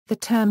The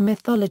term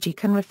mythology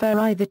can refer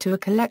either to a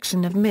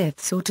collection of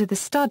myths or to the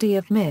study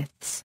of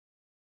myths.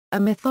 A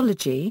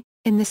mythology,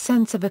 in the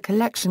sense of a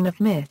collection of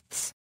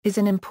myths, is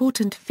an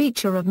important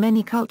feature of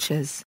many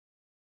cultures.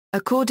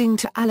 According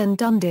to Alan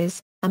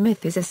Dundes, a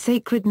myth is a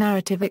sacred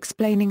narrative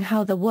explaining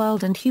how the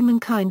world and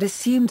humankind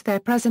assumed their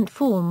present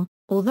form,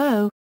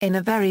 although, in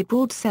a very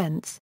broad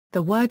sense,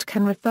 the word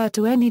can refer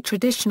to any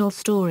traditional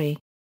story.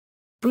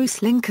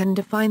 Bruce Lincoln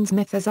defines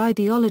myth as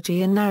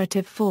ideology in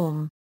narrative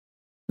form.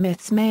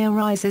 Myths may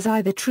arise as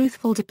either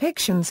truthful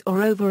depictions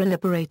or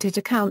overelaborated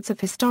accounts of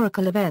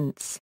historical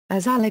events,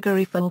 as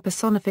allegory or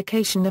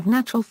personification of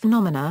natural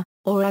phenomena,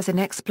 or as an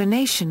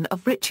explanation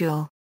of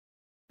ritual.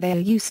 They are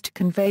used to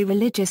convey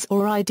religious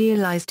or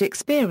idealized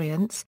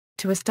experience,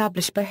 to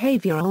establish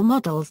behavioral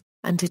models,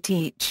 and to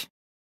teach.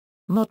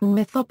 Modern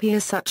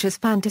mythopoeia such as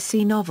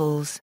fantasy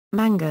novels,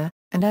 manga,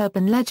 and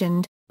urban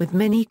legend, with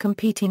many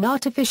competing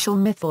artificial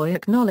mythoi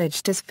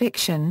acknowledged as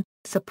fiction,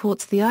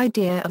 supports the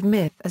idea of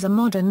myth as a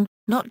modern,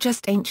 not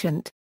just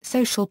ancient,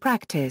 social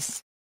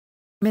practice.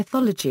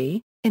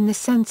 Mythology, in the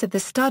sense of the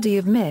study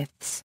of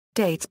myths,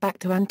 dates back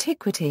to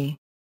antiquity.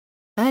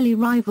 Early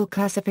rival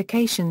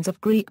classifications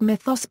of Greek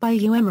mythos by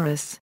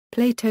Euhemerus,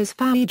 Plato's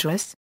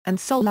Phaedrus, and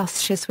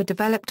Sollustius were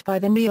developed by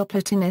the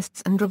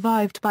Neoplatonists and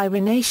revived by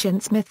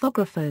Renaissance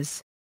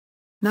mythographers.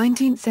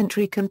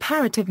 19th-century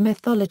comparative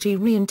mythology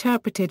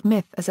reinterpreted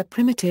myth as a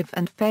primitive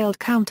and failed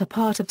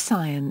counterpart of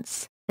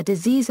science, a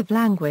disease of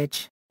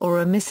language,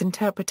 or a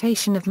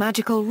misinterpretation of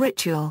magical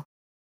ritual.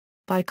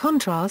 By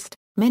contrast,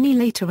 many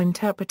later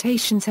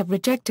interpretations have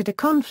rejected a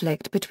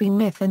conflict between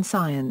myth and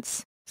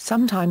science,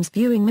 sometimes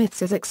viewing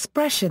myths as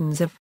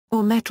expressions of,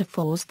 or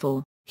metaphors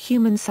for,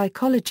 human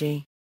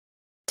psychology.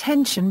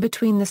 Tension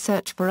between the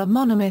search for a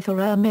monomyth or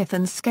a myth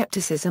and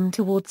skepticism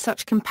toward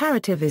such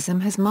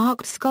comparativism has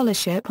marked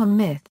scholarship on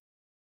myth.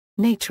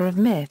 Nature of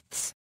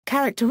myths,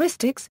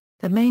 characteristics.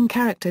 The main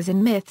characters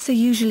in myths are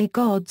usually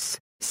gods,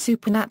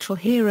 supernatural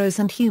heroes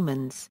and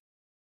humans.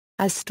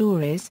 As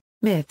stories,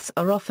 myths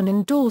are often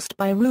endorsed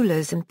by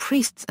rulers and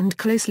priests and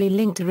closely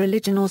linked to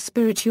religion or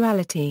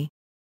spirituality.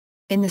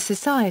 In the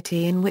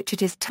society in which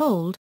it is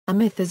told, a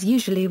myth is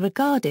usually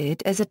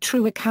regarded as a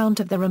true account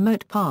of the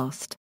remote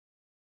past.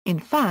 In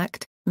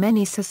fact,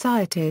 many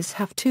societies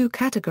have two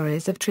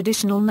categories of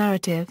traditional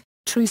narrative: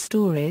 true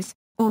stories,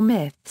 or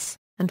myths,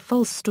 and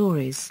false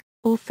stories,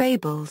 or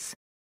fables.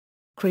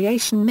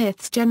 Creation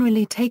myths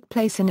generally take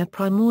place in a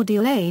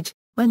primordial age,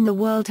 when the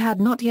world had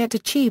not yet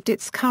achieved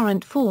its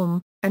current form,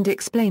 and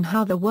explain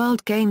how the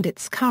world gained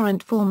its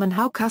current form and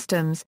how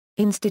customs,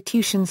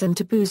 institutions and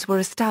taboos were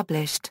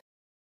established.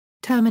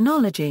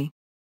 Terminology.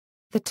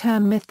 The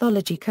term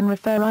mythology can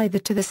refer either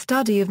to the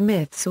study of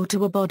myths or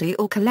to a body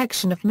or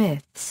collection of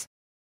myths.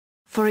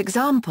 For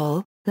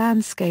example,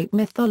 landscape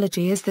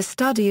mythology is the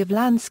study of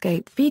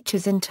landscape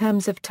features in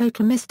terms of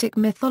totemistic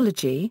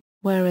mythology,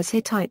 whereas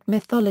Hittite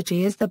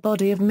mythology is the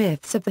body of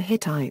myths of the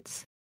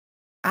Hittites.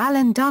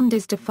 Alan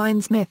Dundes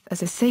defines myth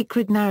as a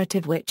sacred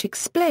narrative which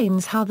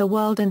explains how the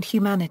world and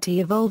humanity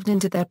evolved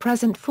into their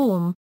present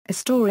form, a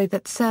story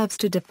that serves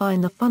to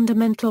define the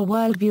fundamental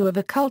worldview of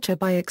a culture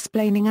by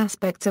explaining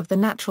aspects of the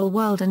natural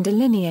world and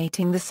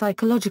delineating the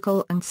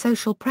psychological and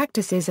social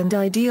practices and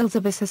ideals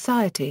of a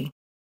society.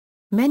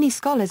 Many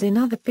scholars in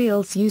other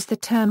fields use the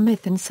term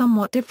myth in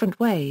somewhat different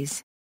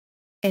ways.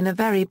 In a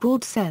very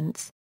broad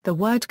sense, the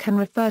word can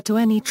refer to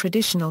any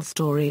traditional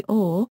story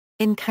or,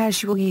 in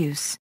casual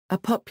use, a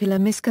popular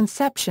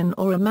misconception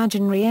or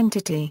imaginary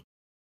entity.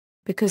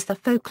 Because the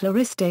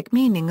folkloristic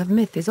meaning of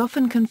myth is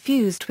often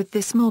confused with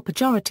this more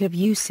pejorative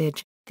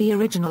usage, the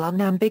original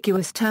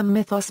unambiguous term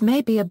mythos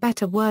may be a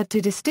better word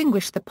to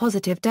distinguish the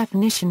positive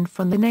definition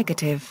from the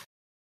negative.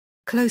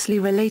 Closely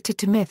related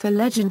to myth are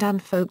legend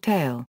and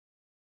folktale.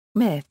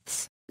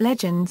 Myths,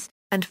 legends,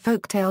 and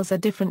folktales are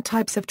different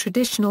types of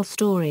traditional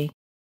story.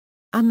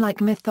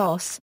 Unlike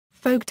mythos,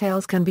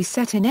 folktales can be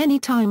set in any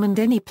time and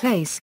any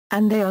place,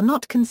 and they are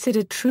not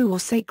considered true or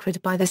sacred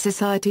by the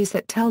societies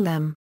that tell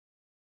them.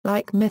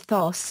 Like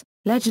mythos,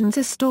 legends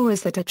are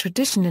stories that are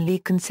traditionally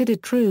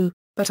considered true,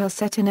 but are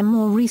set in a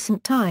more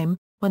recent time,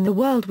 when the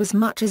world was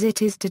much as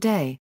it is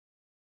today.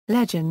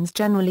 Legends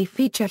generally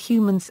feature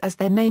humans as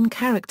their main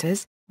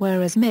characters,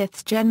 whereas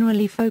myths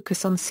generally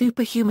focus on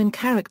superhuman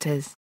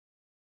characters.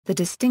 The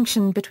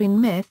distinction between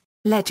myth,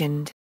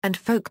 legend, and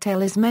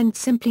folktale is meant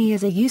simply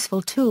as a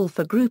useful tool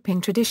for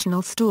grouping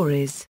traditional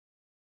stories.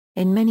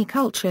 In many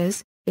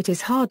cultures, it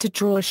is hard to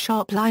draw a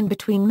sharp line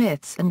between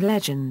myths and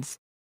legends.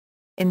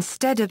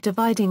 Instead of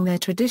dividing their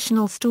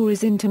traditional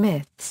stories into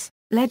myths,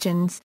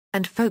 legends,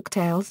 and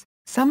folktales,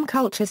 some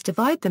cultures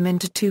divide them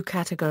into two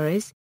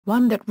categories,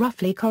 one that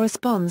roughly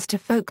corresponds to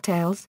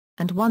folktales,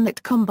 and one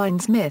that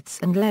combines myths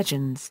and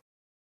legends.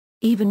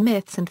 Even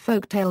myths and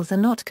folktales are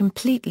not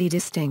completely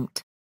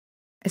distinct.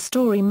 A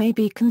story may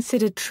be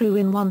considered true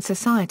in one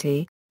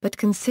society, but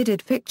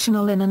considered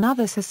fictional in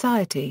another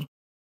society.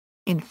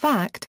 In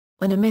fact,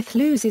 when a myth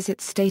loses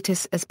its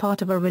status as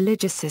part of a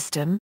religious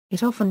system,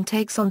 it often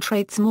takes on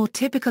traits more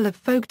typical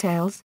of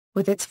folktales,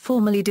 with its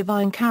formerly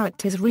divine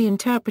characters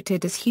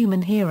reinterpreted as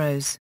human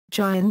heroes,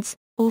 giants,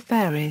 or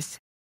fairies.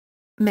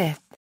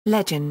 Myth,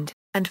 legend,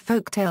 and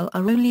folktale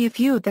are only a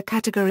few of the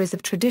categories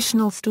of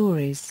traditional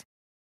stories.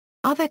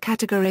 Other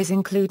categories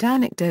include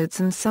anecdotes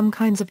and some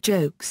kinds of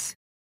jokes.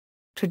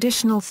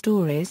 Traditional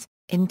stories,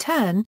 in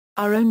turn,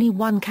 are only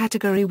one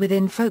category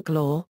within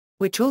folklore,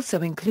 which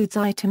also includes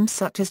items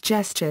such as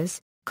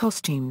gestures,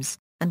 costumes,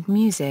 and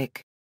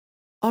music.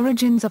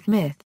 Origins of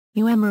myth,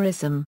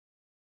 euhemerism.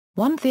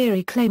 One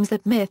theory claims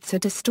that myths are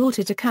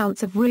distorted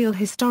accounts of real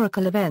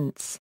historical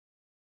events.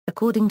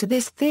 According to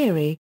this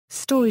theory,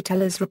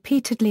 storytellers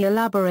repeatedly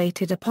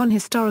elaborated upon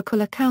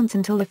historical accounts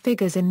until the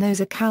figures in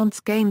those accounts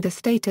gained the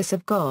status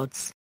of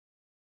gods.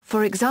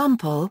 For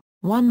example,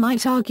 one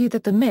might argue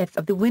that the myth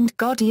of the wind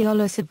god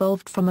Aeolus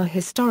evolved from a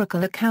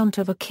historical account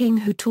of a king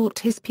who taught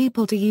his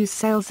people to use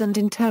sails and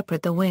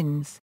interpret the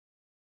winds.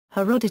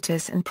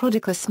 Herodotus and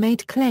Prodicus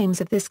made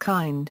claims of this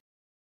kind.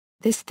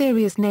 This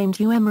theory is named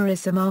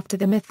euhemerism after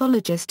the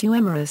mythologist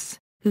Euhemerus,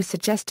 who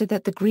suggested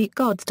that the Greek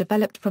gods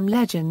developed from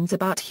legends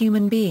about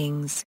human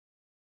beings.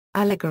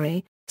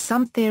 Allegory.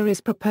 Some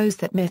theories propose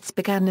that myths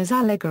began as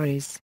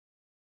allegories.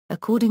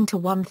 According to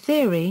one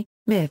theory,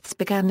 myths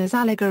began as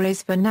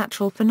allegories for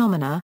natural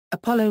phenomena.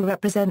 Apollo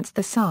represents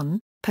the sun,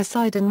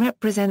 Poseidon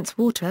represents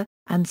water,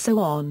 and so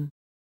on.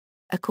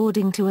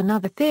 According to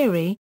another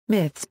theory,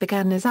 myths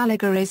began as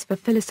allegories for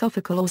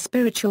philosophical or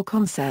spiritual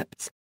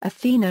concepts.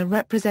 Athena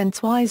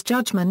represents wise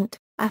judgment,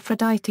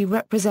 Aphrodite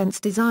represents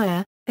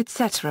desire,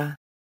 etc.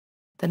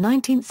 The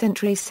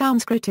 19th-century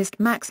Sanskritist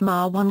Max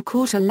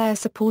Marwan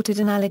supported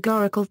an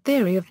allegorical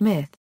theory of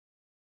myth.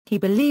 He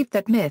believed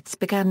that myths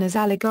began as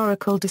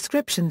allegorical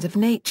descriptions of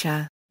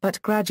nature,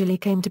 but gradually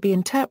came to be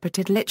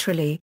interpreted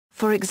literally.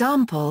 For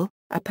example,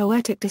 a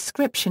poetic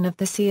description of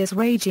the sea as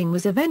raging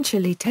was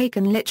eventually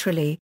taken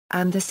literally,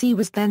 and the sea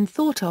was then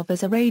thought of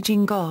as a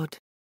raging god.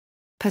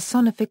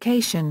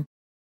 Personification.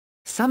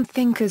 Some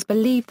thinkers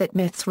believe that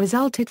myths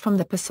resulted from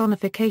the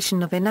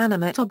personification of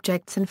inanimate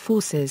objects and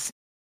forces.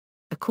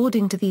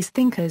 According to these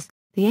thinkers,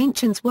 the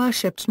ancients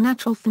worshipped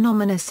natural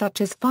phenomena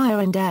such as fire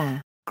and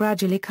air,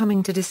 gradually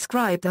coming to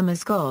describe them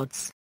as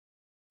gods.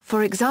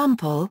 For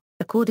example,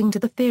 according to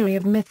the theory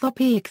of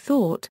mythopoeic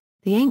thought,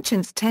 the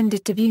ancients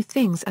tended to view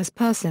things as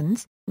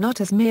persons, not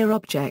as mere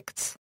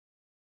objects.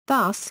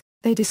 Thus,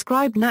 they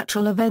described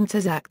natural events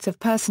as acts of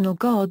personal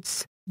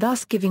gods,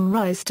 thus giving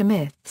rise to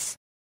myths.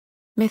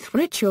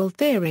 Myth-ritual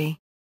theory.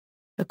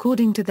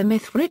 According to the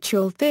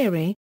myth-ritual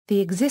theory, the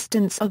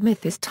existence of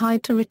myth is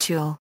tied to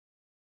ritual.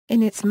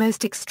 In its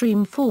most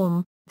extreme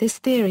form, this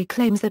theory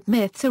claims that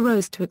myths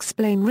arose to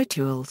explain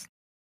rituals.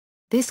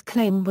 This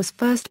claim was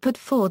first put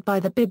forward by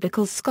the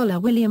biblical scholar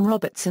William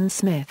Robertson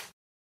Smith.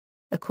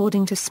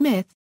 According to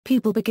Smith,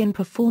 people begin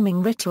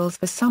performing rituals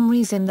for some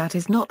reason that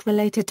is not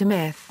related to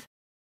myth.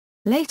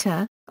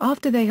 Later,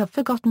 after they have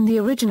forgotten the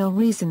original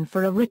reason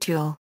for a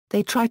ritual,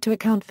 they try to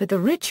account for the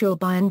ritual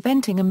by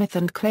inventing a myth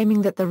and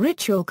claiming that the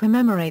ritual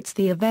commemorates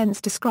the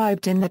events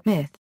described in that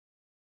myth.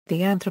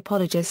 The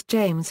anthropologist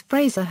James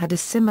Frazer had a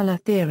similar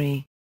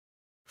theory.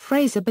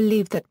 Frazer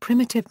believed that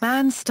primitive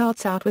man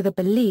starts out with a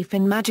belief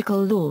in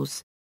magical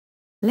laws.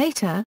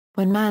 Later,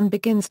 when man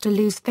begins to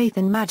lose faith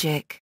in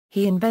magic,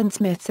 he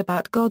invents myths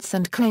about gods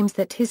and claims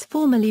that his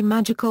formerly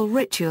magical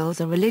rituals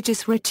are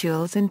religious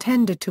rituals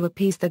intended to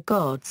appease the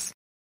gods.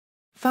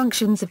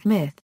 Functions of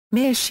myth.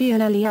 Mir Sheel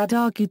Eliade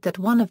argued that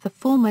one of the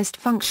foremost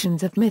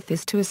functions of myth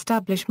is to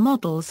establish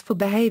models for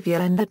behavior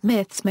and that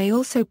myths may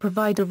also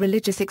provide a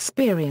religious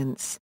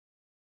experience.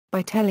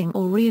 By telling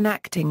or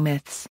reenacting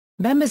myths,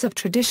 members of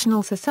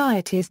traditional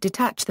societies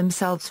detach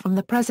themselves from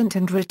the present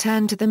and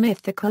return to the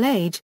mythical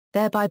age,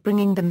 thereby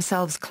bringing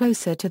themselves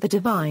closer to the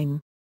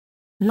divine.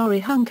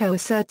 Laurie Hunko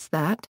asserts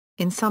that,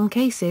 in some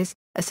cases,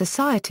 a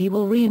society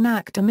will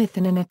reenact a myth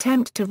in an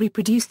attempt to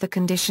reproduce the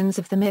conditions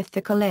of the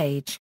mythical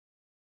age.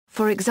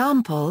 For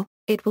example,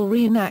 it will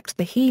reenact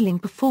the healing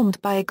performed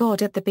by a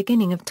god at the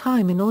beginning of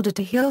time in order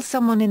to heal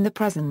someone in the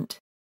present.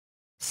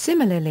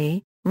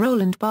 Similarly,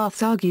 Roland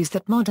Barthes argues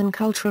that modern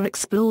culture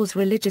explores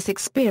religious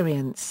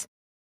experience.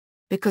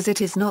 Because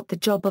it is not the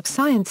job of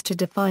science to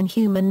define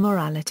human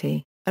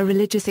morality, a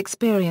religious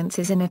experience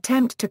is an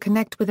attempt to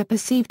connect with a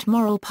perceived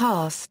moral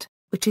past,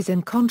 which is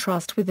in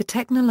contrast with the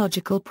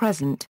technological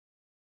present.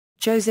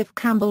 Joseph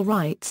Campbell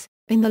writes,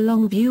 in the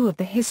long view of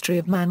the history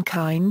of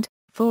mankind,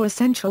 4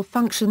 essential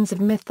functions of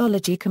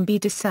mythology can be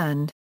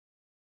discerned.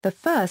 The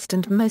first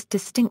and most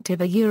distinctive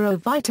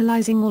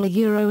vitalizing all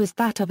is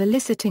that of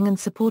eliciting and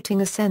supporting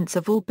a sense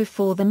of awe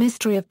before the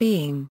mystery of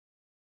being.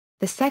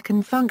 The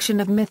second function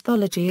of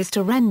mythology is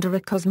to render a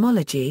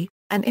cosmology,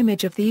 an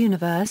image of the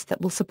universe that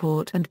will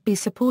support and be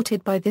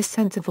supported by this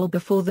sense of awe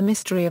before the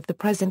mystery of the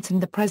presence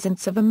and the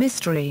presence of a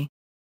mystery.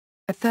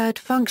 A third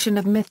function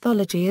of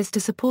mythology is to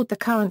support the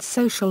current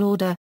social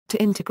order,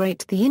 to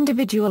integrate the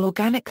individual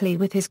organically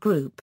with his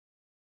group.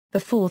 The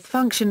fourth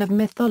function of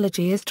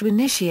mythology is to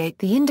initiate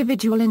the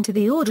individual into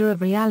the order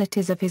of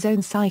realities of his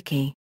own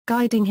psyche,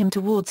 guiding him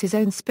towards his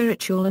own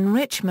spiritual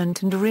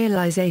enrichment and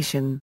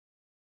realization.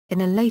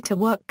 In a later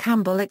work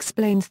Campbell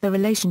explains the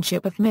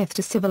relationship of myth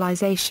to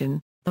civilization,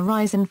 The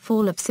rise and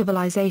fall of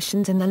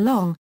civilizations in the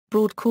long,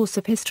 broad course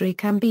of history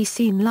can be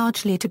seen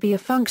largely to be a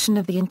function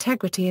of the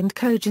integrity and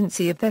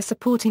cogency of their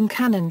supporting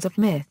canons of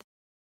myth.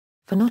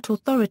 For not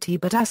authority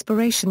but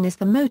aspiration is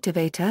the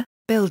motivator,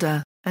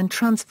 builder, and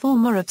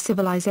transformer of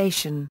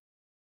civilization.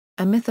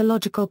 A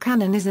mythological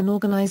canon is an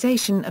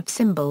organization of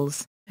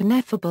symbols,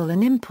 ineffable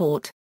in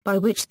import, by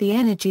which the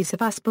energies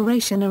of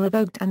aspiration are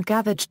evoked and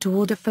gathered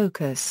toward a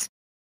focus.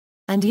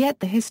 And yet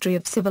the history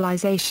of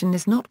civilization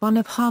is not one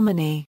of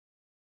harmony.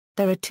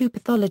 There are two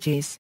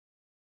pathologies.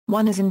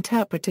 One is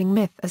interpreting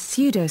myth as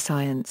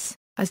pseudoscience,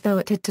 as though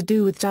it had to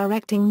do with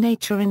directing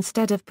nature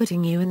instead of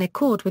putting you in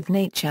accord with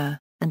nature,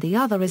 and the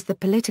other is the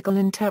political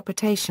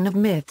interpretation of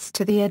myths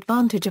to the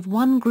advantage of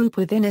one group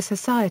within a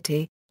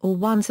society, or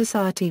one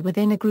society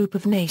within a group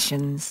of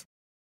nations.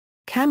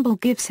 Campbell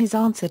gives his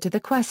answer to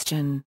the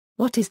question,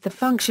 what is the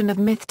function of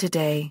myth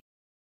today?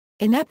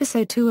 In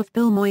Episode 2 of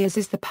Bill Moyers'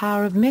 Is the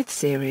Power of Myth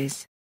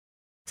series.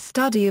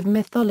 Study of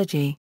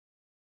mythology.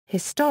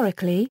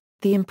 Historically,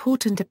 the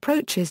important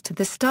approaches to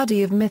the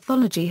study of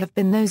mythology have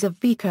been those of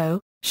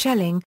Vico,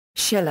 Schelling,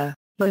 Schiller,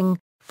 Jung,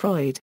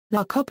 Freud,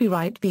 La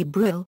Copyright v.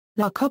 Brill,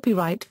 La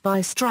Copyright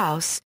v.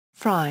 Strauss,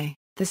 Fry,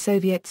 the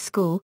Soviet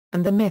School,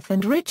 and the Myth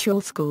and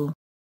Ritual School.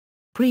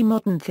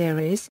 Pre-modern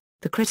theories,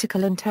 the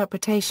critical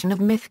interpretation of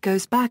myth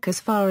goes back as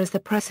far as the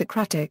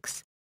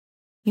Presocratics.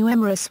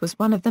 Euhemerus was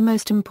one of the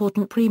most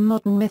important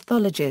pre-modern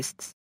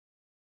mythologists.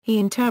 He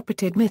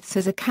interpreted myths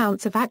as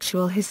accounts of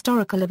actual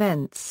historical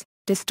events,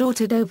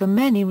 distorted over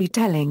many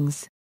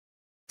retellings.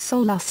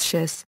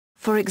 Sollustius,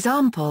 for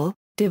example,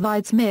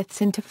 divides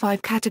myths into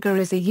 5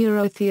 categories: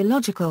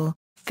 theological,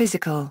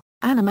 physical,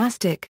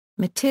 animistic,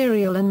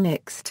 material and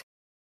mixed.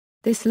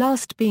 This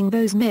last being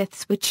those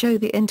myths which show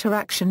the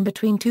interaction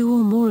between 2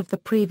 or more of the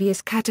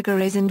previous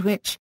categories and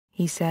which,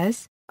 he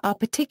says, are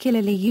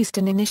particularly used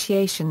in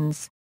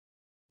initiations.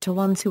 To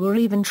ones who are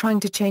even trying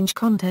to change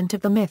content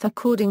of the myth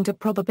according to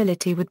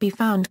probability would be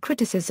found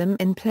criticism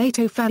in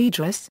Plato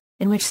Phaedrus,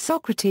 in which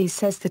Socrates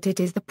says that it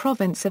is the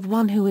province of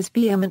one who is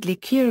vehemently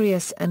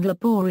curious and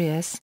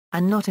laborious,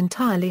 and not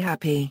entirely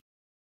happy.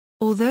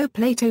 Although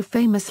Plato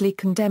famously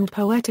condemned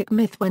poetic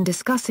myth when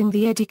discussing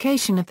the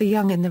education of the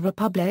young in the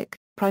Republic,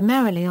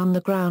 primarily on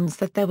the grounds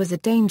that there was a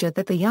danger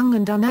that the young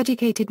and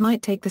uneducated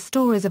might take the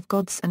stories of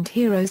gods and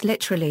heroes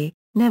literally,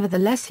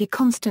 nevertheless he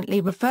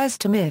constantly refers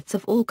to myths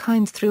of all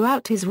kinds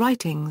throughout his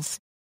writings.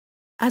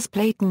 As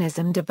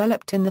Platonism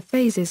developed in the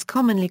phases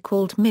commonly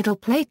called Middle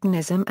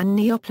Platonism and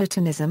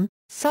Neoplatonism,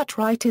 such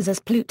writers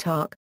as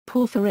Plutarch,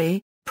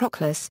 Porphyry,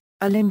 Proclus,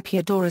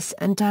 Olympiodorus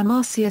and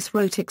Damarcius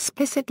wrote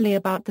explicitly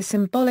about the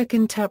symbolic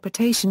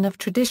interpretation of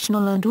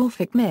traditional and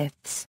Orphic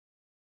myths.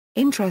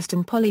 Interest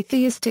in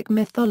polytheistic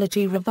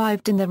mythology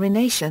revived in the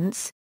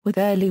Renaissance, with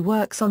early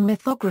works on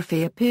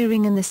mythography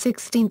appearing in the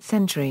 16th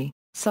century,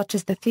 such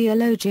as the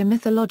Theologia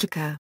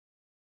Mythologica.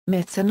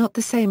 Myths are not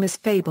the same as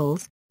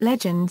fables,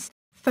 legends,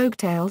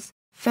 folktales,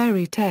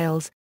 fairy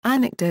tales,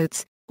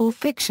 anecdotes, or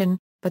fiction,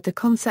 but the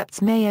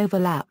concepts may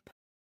overlap.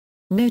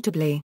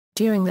 Notably,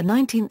 during the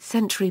 19th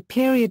century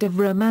period of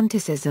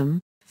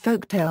Romanticism,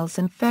 folktales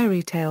and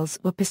fairy tales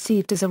were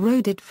perceived as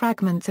eroded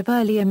fragments of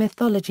earlier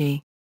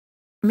mythology.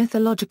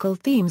 Mythological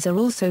themes are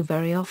also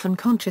very often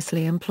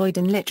consciously employed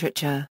in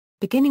literature,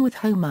 beginning with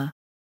Homer.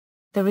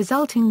 The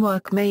resulting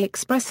work may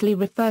expressly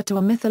refer to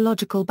a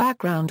mythological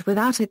background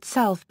without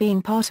itself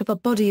being part of a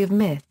body of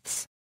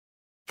myths.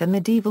 The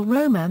medieval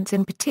romance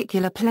in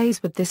particular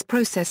plays with this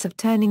process of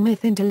turning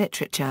myth into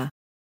literature.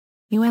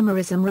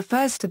 Euhemerism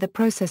refers to the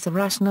process of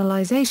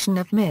rationalization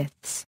of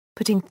myths,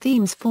 putting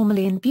themes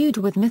formerly imbued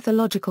with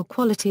mythological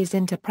qualities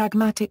into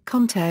pragmatic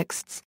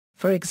contexts,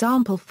 for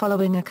example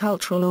following a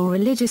cultural or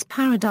religious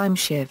paradigm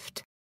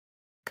shift.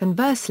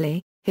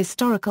 Conversely,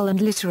 historical and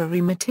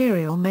literary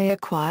material may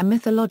acquire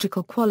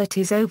mythological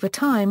qualities over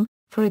time,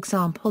 for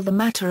example the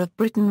Matter of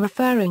Britain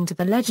referring to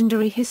the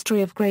legendary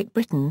history of Great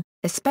Britain,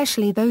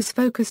 especially those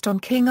focused on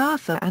King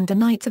Arthur and the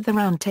Knights of the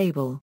Round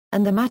Table,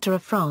 and the Matter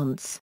of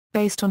France,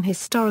 based on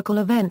historical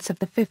events of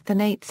the 5th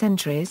and 8th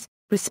centuries,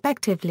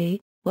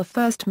 respectively, were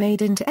first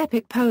made into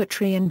epic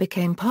poetry and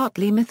became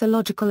partly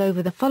mythological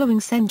over the following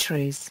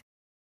centuries.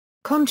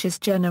 Conscious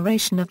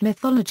generation of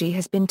mythology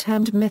has been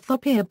termed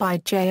mythopoeia by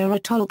J.R.R.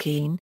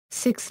 Tolkien,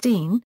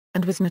 16,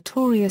 and was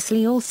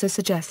notoriously also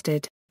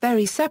suggested,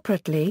 very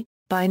separately,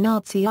 by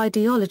Nazi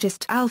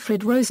ideologist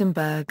Alfred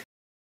Rosenberg.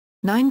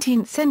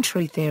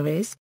 19th-century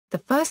theories. The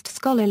first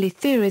scholarly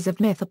theories of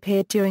myth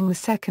appeared during the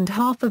second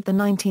half of the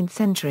 19th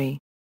century.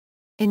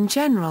 In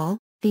general,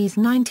 these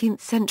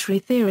 19th-century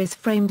theories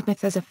framed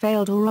myth as a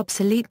failed or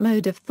obsolete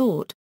mode of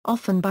thought,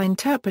 often by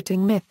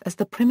interpreting myth as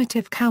the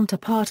primitive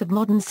counterpart of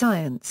modern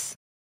science.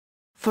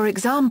 For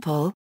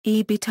example,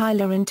 E. B.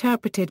 Tylor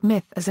interpreted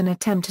myth as an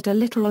attempt at a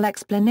literal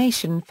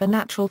explanation for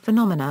natural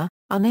phenomena,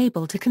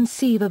 unable to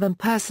conceive of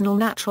impersonal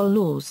natural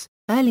laws.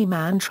 Early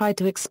man tried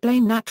to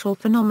explain natural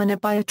phenomena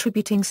by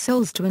attributing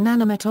souls to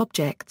inanimate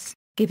objects,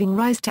 giving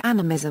rise to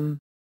animism.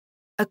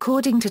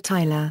 According to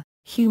Tylor,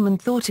 human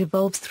thought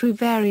evolves through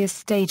various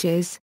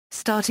stages,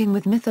 starting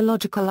with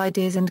mythological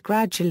ideas and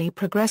gradually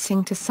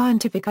progressing to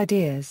scientific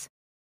ideas.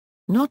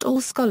 Not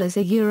all scholars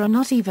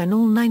not even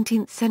all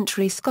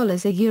 19th-century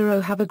scholars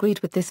have agreed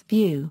with this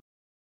view.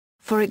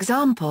 For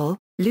example,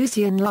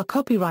 Lucien La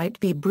Copyright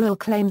v. Brill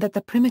claimed that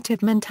the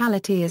primitive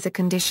mentality is a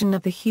condition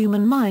of the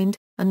human mind,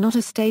 and not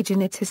a stage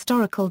in its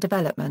historical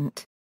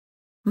development.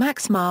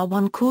 Max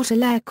Marwan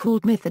Courtelaire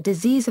called myth a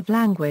disease of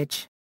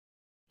language.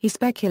 He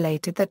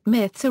speculated that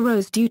myths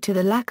arose due to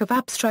the lack of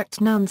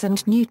abstract nouns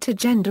and neuter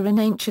gender in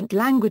ancient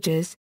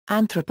languages.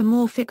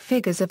 Anthropomorphic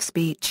figures of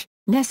speech,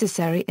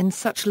 necessary in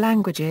such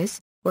languages,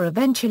 were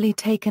eventually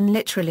taken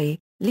literally,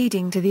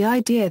 leading to the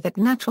idea that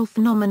natural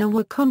phenomena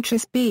were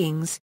conscious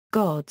beings,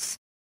 gods.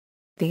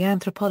 The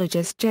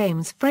anthropologist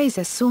James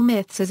Frazer saw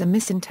myths as a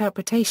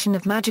misinterpretation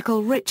of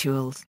magical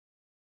rituals,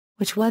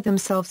 which were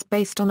themselves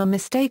based on a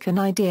mistaken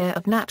idea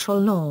of natural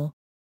law.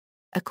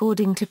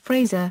 According to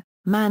Frazer,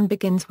 man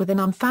begins with an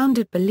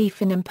unfounded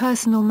belief in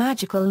impersonal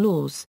magical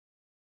laws.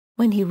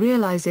 When he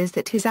realizes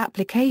that his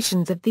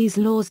applications of these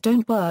laws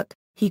don't work,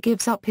 he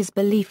gives up his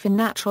belief in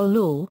natural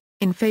law,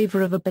 in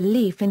favor of a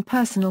belief in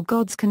personal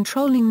gods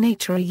controlling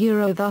nature,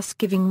 thus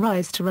giving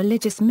rise to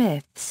religious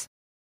myths.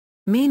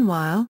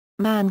 Meanwhile,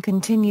 man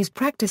continues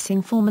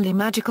practicing formally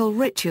magical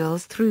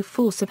rituals through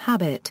force of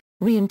habit,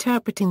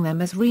 reinterpreting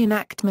them as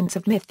reenactments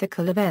of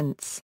mythical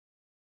events.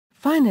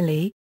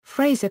 Finally,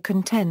 Frazer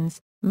contends,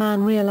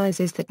 man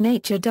realizes that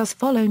nature does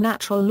follow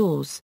natural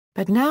laws,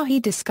 but now he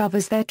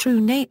discovers their true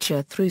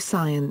nature through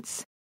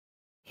science.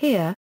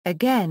 Here,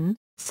 again,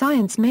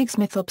 science makes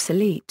myth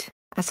obsolete.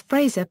 As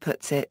Frazer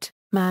puts it,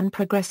 man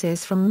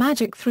progresses from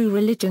magic through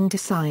religion to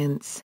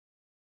science.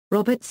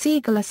 Robert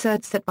Siegel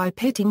asserts that by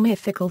pitting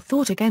mythical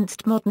thought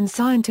against modern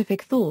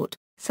scientific thought,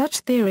 such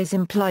theories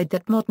implied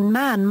that modern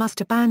man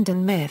must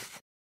abandon myth.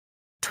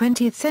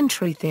 20th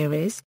century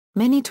theories.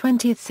 Many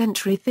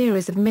 20th-century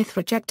theories of myth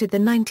rejected the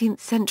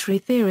 19th-century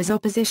theories'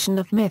 opposition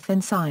of myth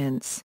and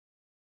science.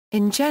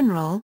 In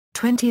general,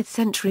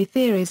 20th-century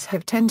theories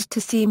have tended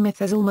to see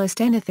myth as almost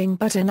anything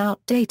but an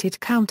outdated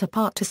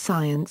counterpart to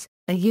science,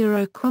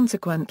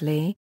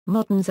 consequently,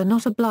 moderns are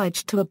not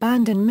obliged to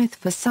abandon myth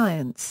for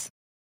science.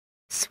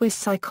 Swiss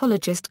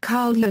psychologist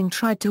Carl Jung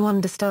tried to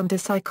understand the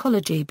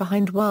psychology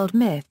behind world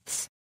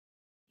myths.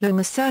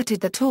 Jung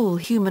asserted that all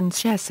humans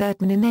share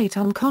certain innate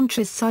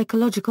unconscious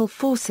psychological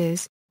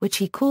forces, which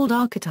he called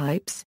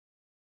archetypes.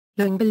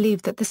 Jung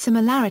believed that the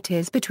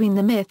similarities between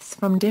the myths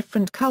from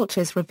different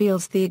cultures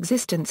reveals the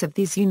existence of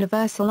these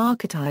universal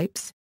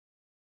archetypes.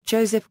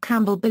 Joseph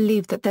Campbell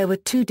believed that there were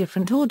two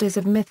different orders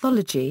of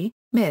mythology,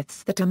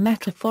 myths that are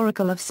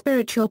metaphorical of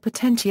spiritual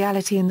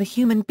potentiality in the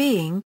human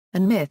being,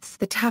 and myths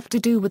that have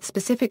to do with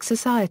specific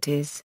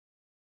societies.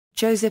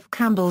 Joseph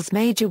Campbell's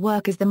major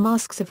work is The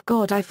Masks of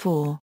God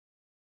IV.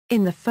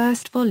 In the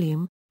first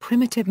volume,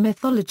 Primitive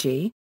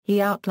Mythology, he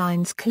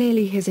outlines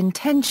clearly his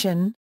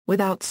intention,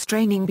 without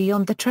straining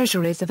beyond the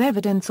treasuries of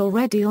evidence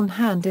already on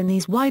hand in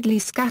these widely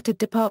scattered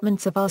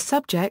departments of our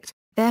subject,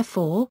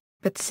 therefore,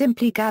 but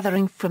simply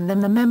gathering from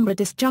them the membra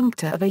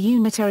disjuncta of a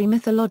unitary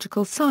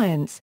mythological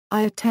science.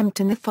 I attempt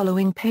in the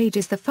following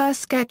pages the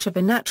first sketch of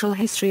a natural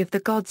history of the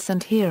gods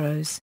and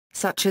heroes,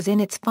 such as in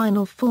its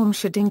final form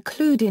should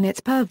include in its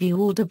purview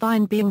all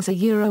divine beings.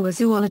 A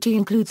zoology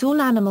includes all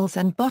animals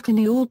and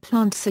botany all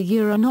plants.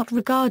 Not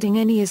regarding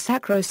any as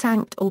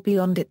sacrosanct or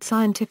beyond its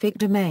scientific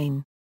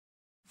domain.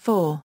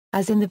 4.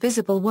 As in the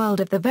visible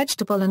world of the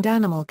vegetable and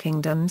animal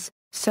kingdoms,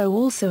 so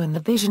also in the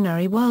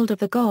visionary world of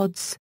the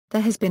gods,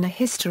 there has been a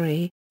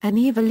history, an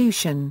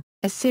evolution,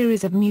 a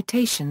series of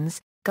mutations,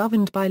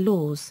 governed by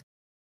laws.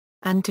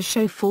 And to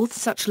show forth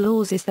such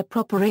laws is the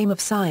proper aim of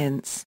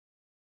science.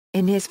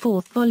 In his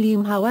fourth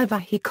volume, however,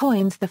 he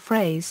coins the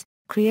phrase,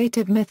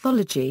 creative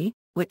mythology,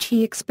 which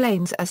he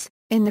explains as,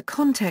 in the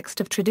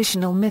context of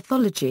traditional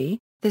mythology,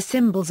 the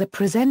symbols are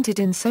presented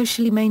in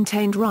socially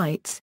maintained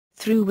rites,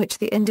 through which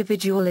the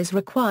individual is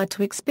required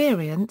to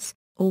experience,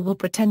 or will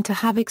pretend to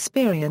have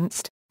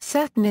experienced,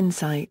 certain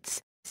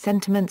insights,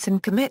 sentiments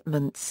and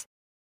commitments.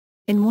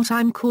 In what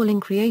I'm calling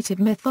creative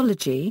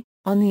mythology,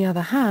 on the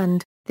other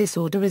hand, this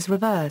order is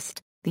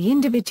reversed. The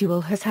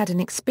individual has had an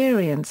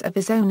experience of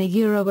his own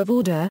of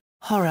order,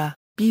 horror,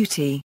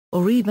 beauty,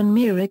 or even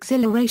mere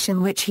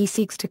exhilaration which he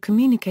seeks to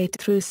communicate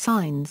through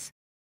signs.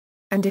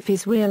 And if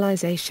his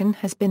realization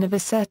has been of a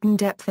certain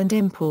depth and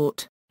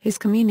import, his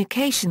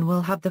communication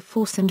will have the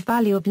force and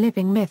value of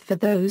living myth for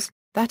those,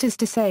 that is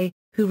to say,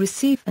 who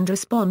receive and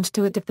respond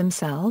to it of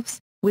themselves,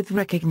 with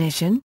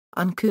recognition,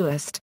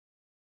 uncoerced.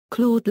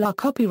 Claude La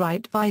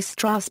Copyright v.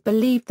 Strauss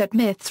believed that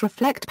myths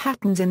reflect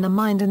patterns in the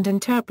mind and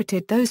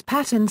interpreted those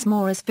patterns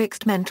more as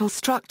fixed mental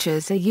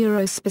structures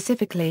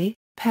specifically,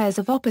 pairs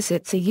of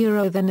opposites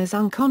than as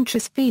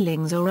unconscious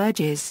feelings or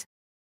urges.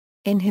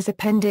 In his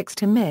appendix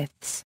to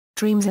Myths,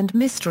 Dreams and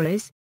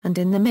Mysteries, and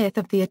in The Myth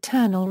of the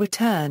Eternal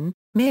Return,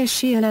 Mir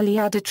Sheel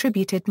Eliade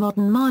attributed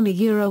modern Mani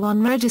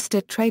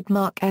unregistered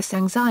trademark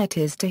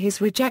anxieties to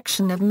his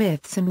rejection of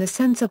myths in the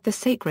sense of the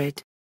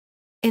sacred.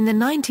 In the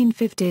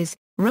 1950s,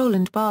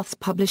 Roland Barthes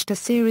published a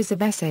series of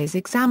essays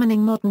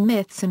examining modern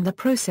myths and the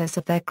process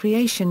of their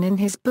creation in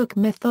his book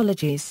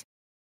Mythologies.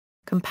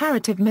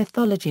 Comparative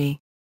mythology.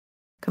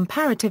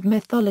 Comparative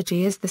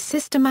mythology is the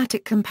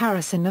systematic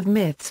comparison of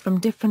myths from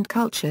different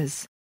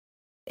cultures.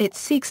 It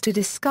seeks to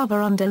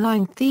discover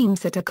underlying themes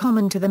that are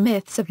common to the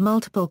myths of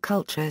multiple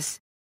cultures.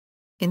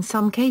 In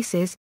some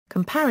cases,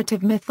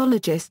 comparative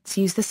mythologists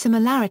use the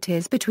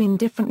similarities between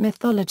different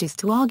mythologies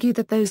to argue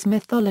that those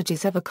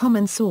mythologies have a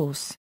common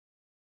source.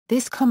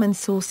 This common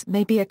source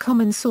may be a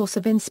common source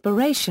of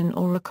inspiration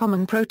or a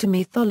common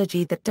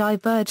proto-mythology that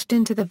diverged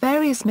into the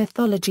various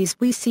mythologies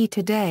we see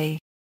today.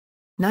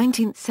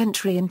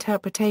 19th-century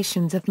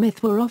interpretations of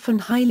myth were often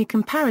highly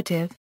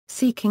comparative,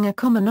 seeking a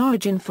common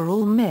origin for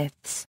all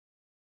myths.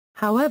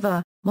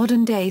 However,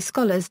 modern-day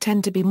scholars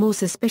tend to be more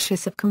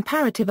suspicious of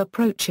comparative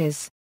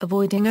approaches,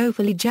 avoiding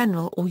overly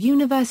general or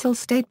universal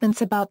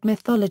statements about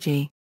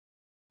mythology.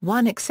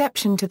 One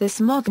exception to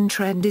this modern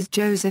trend is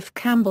Joseph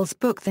Campbell's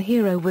book The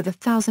Hero with a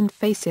Thousand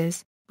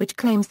Faces, which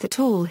claims that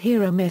all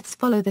hero myths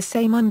follow the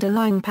same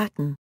underlying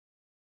pattern.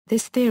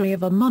 This theory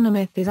of a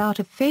monomyth is out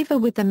of favor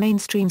with the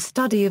mainstream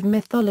study of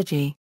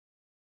mythology.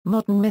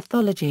 Modern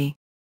mythology.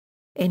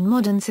 In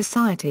modern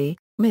society,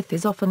 myth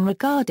is often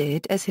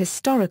regarded as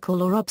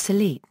historical or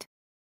obsolete.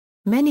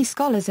 Many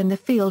scholars in the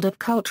field of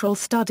cultural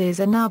studies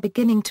are now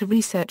beginning to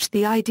research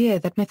the idea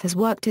that myth has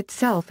worked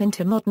itself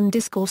into modern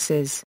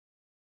discourses.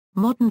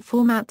 Modern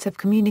formats of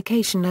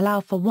communication allow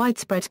for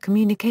widespread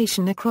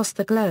communication across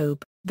the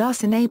globe,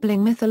 thus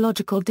enabling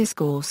mythological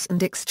discourse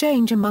and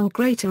exchange among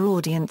greater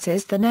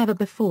audiences than ever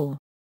before.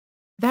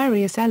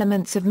 Various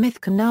elements of myth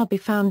can now be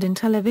found in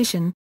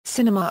television,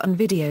 cinema and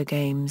video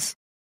games.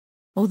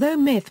 Although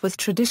myth was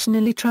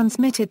traditionally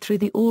transmitted through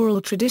the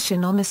oral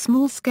tradition on a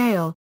small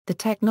scale, the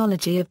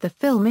technology of the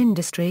film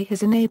industry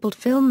has enabled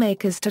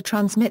filmmakers to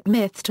transmit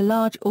myths to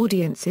large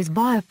audiences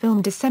via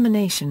film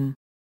dissemination.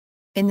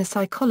 In the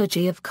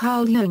psychology of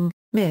Carl Jung,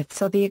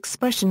 myths are the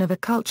expression of a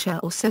culture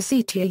or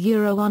society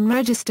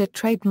unregistered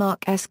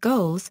trademark-s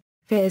goals,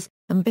 fears,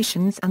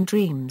 ambitions and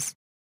dreams.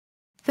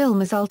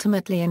 Film is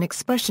ultimately an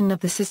expression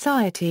of the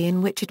society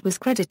in which it was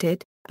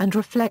credited, and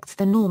reflects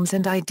the norms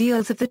and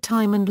ideals of the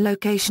time and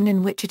location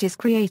in which it is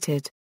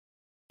created.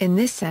 In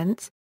this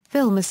sense,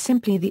 film is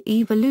simply the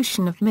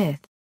evolution of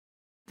myth.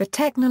 The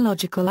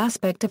technological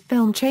aspect of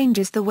film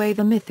changes the way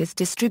the myth is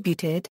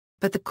distributed,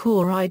 but the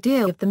core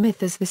idea of the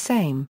myth is the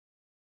same.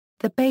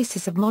 The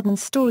basis of modern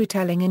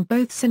storytelling in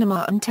both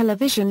cinema and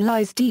television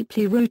lies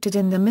deeply rooted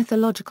in the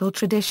mythological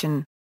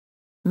tradition.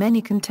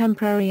 Many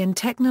contemporary and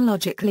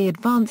technologically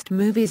advanced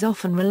movies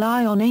often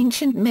rely on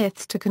ancient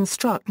myths to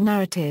construct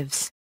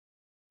narratives.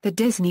 The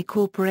Disney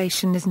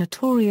Corporation is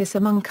notorious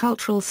among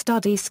cultural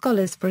studies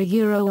scholars for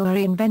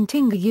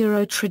reinventing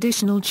the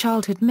traditional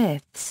childhood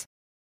myths.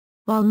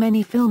 While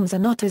many films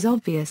are not as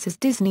obvious as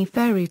Disney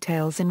fairy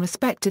tales in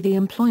respect to the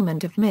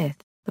employment of myth,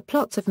 the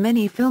plots of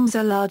many films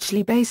are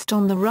largely based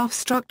on the rough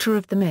structure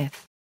of the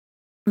myth.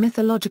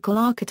 Mythological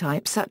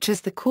archetypes such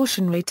as the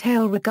cautionary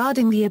tale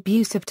regarding the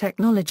abuse of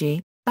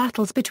technology,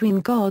 battles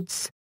between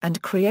gods,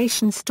 and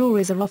creation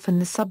stories are often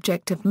the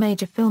subject of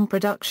major film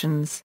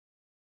productions.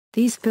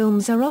 These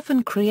films are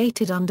often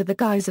created under the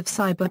guise of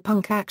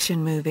cyberpunk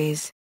action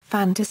movies,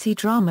 fantasy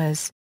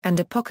dramas, and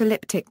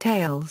apocalyptic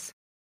tales.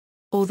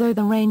 Although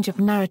the range of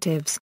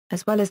narratives,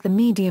 as well as the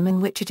medium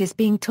in which it is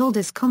being told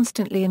is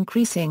constantly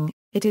increasing,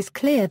 it is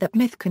clear that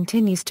myth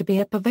continues to be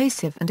a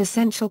pervasive and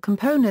essential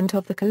component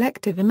of the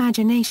collective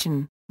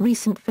imagination.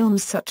 Recent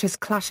films such as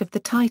Clash of the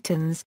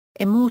Titans,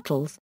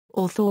 Immortals,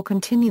 or Thor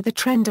continue the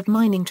trend of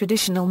mining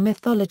traditional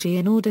mythology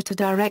in order to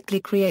directly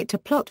create a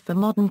plot for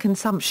modern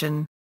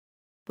consumption.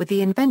 With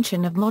the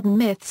invention of modern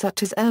myths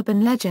such as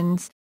urban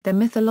legends, the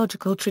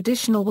mythological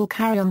tradition will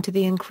carry on to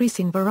the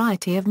increasing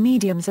variety of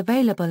mediums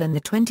available in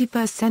the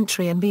 21st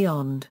century and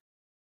beyond.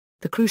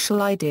 The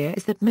crucial idea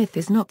is that myth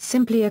is not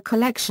simply a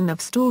collection of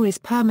stories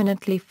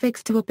permanently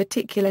fixed to a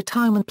particular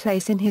time and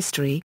place in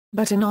history,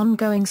 but an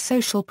ongoing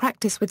social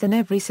practice within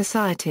every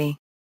society.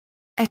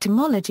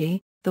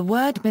 Etymology. The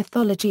word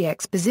mythology,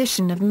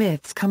 exposition of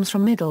myths, comes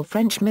from Middle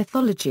French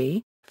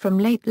mythology, from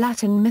late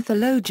Latin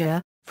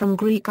mythologia, from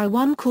Greek I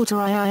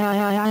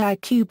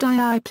cubed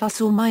II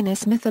plus or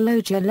minus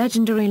mythologia,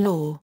 legendary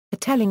lore, a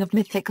telling of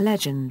mythic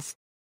legends.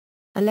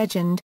 A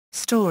legend,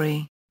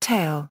 story,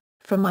 tale,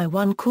 from I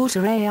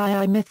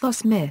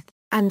mythos myth,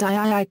 and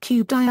I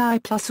cubed II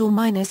plus or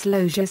minus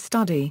logia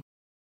study.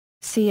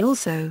 See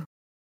also.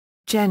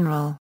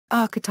 General,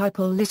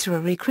 archetypal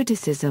literary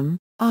criticism,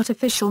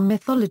 artificial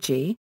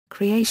mythology,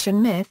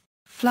 creation myth,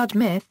 flood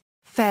myth,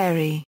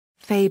 fairy,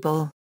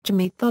 fable,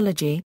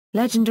 mythology,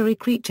 legendary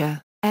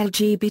creature,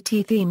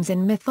 LGBT themes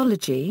in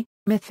mythology,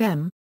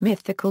 mythem,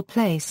 mythical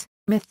place,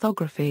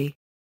 mythography.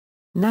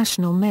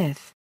 National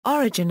myth,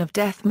 origin of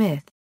death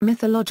myth,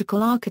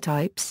 mythological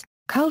archetypes,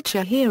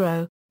 culture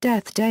hero,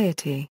 death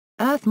deity,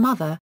 earth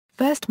mother,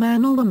 first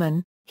man or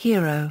woman,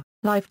 hero,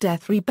 life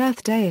death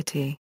rebirth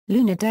deity,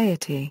 lunar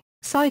deity,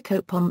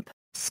 psychopomp,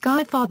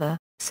 sky father,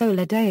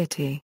 solar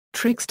deity,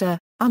 trickster,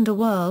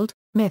 underworld,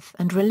 Myth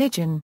and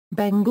religion,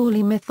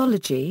 Bengali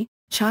mythology,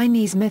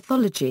 Chinese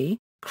mythology,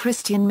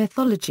 Christian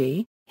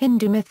mythology,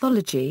 Hindu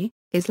mythology,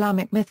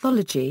 Islamic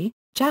mythology,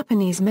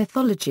 Japanese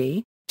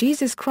mythology,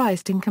 Jesus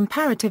Christ in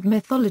comparative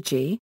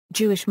mythology,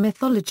 Jewish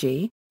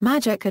mythology,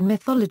 magic and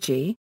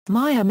mythology,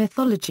 Maya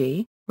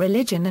mythology,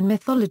 religion and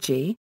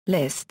mythology,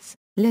 lists,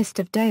 list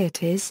of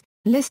deities,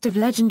 list of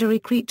legendary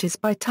creatures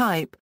by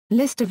type,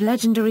 list of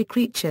legendary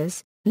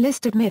creatures,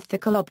 list of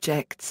mythical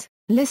objects,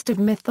 list of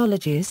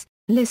mythologies,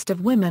 list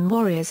of women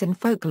warriors in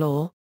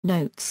folklore,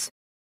 notes.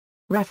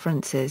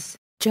 References,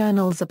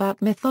 journals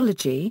about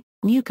mythology,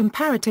 New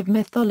Comparative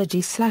Mythology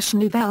 /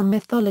 Nouvelle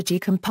Mythologie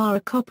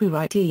Compara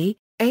copyright E,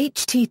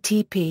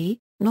 http,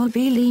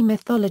 Nouvelle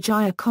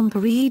Mythologia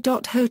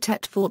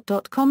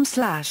compare.hotetfort.com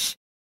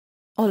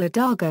 /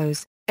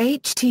 Olidargos,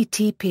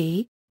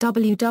 http,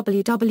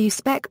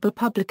 www.specba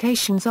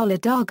Publications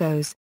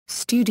Olidargos,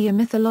 Studia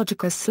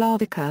Mythologica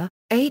Slavica,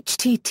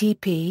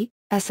 http,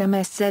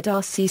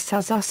 smszrc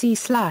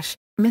sazrc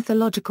 /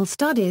 Mythological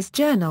Studies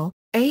Journal,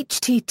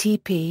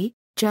 http,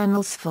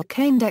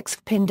 Journalsfolkindex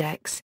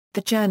Pindex,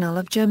 The Journal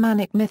of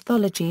Germanic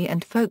Mythology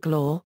and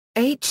Folklore,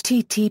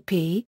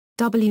 http,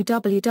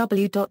 www.jgmf.org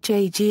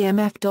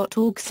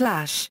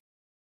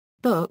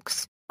 /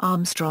 Books,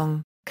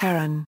 Armstrong,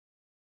 Karen.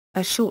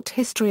 A Short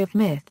History of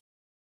Myth.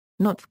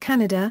 Not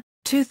Canada,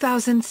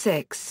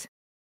 2006.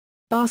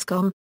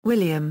 Bascom,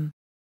 William.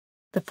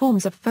 The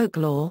Forms of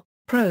Folklore,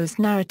 Prose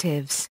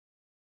Narratives.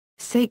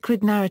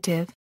 Sacred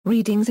Narrative,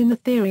 Readings in the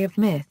Theory of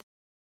Myth.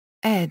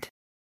 Ed.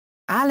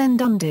 Alan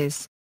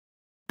Dundes.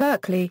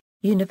 Berkeley,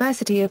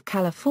 University of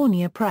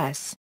California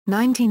Press,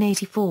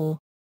 1984.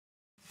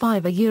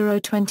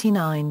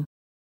 €5.29.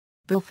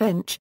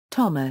 Bulfinch,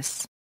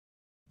 Thomas.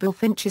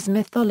 Bulfinch's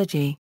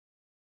Mythology.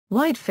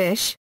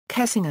 Whitefish,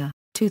 Kessinger,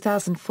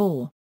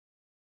 2004.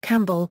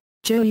 Campbell,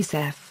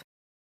 Joseph.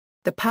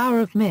 The Power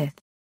of Myth.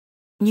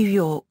 New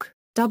York,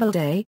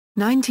 Doubleday,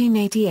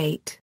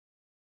 1988.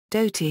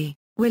 Doty,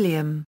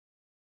 William.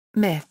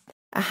 Myth,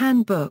 A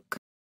Handbook.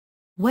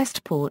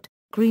 Westport,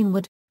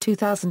 Greenwood,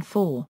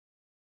 2004.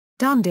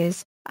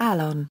 Dundes,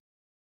 Alan.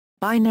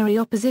 Binary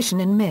Opposition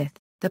in Myth,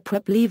 The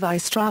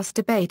Prep-Levi-Strauss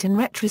Debate in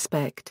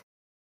Retrospect.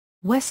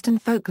 Western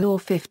Folklore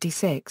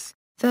 56,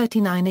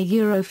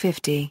 39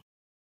 €50.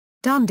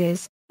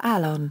 Dundes,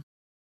 Alan.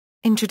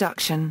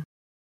 Introduction.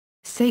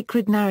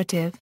 Sacred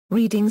Narrative,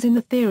 Readings in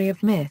the Theory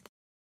of Myth.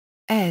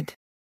 Ed.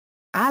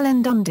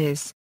 Alan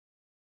Dundes.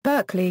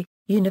 Berkeley,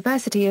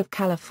 University of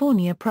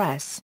California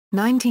Press,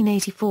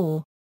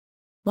 1984.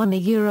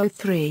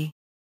 €1.03.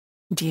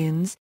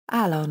 Dunes,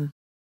 Alan.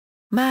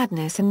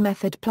 Madness and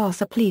Method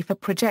plus a plea for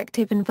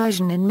projective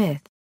inversion in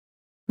Myth.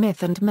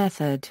 Myth and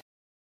Method.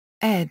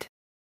 Ed.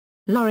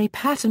 Laurie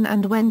Patton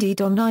and Wendy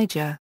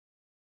Doniger.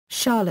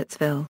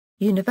 Charlottesville,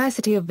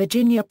 University of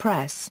Virginia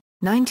Press,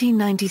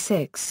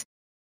 1996.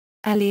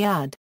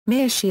 Eliade,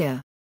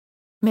 Mircea.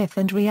 Myth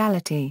and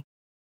Reality.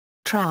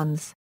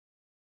 Trans.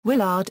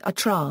 Willard A.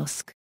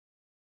 Trask.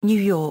 New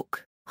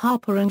York,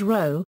 Harper and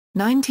Row,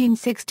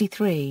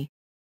 1963.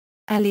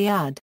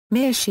 Eliade,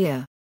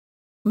 Mircea.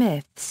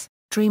 Myths,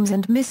 Dreams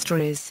and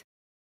Mysteries.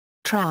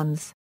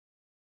 Trans.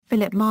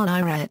 Philip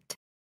Marliret.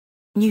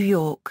 New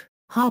York,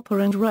 Harper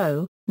and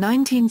Row,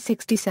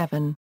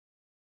 1967.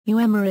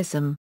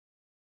 Euhemerism.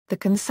 The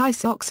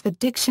Concise Oxford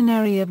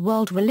Dictionary of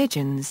World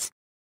Religions.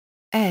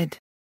 Ed.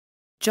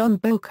 John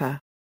Boker.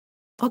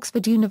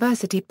 Oxford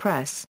University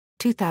Press,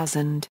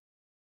 2000.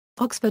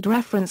 Oxford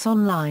Reference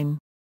Online.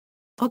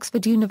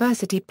 Oxford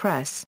University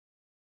Press.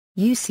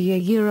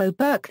 UCA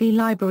Berkeley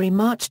Library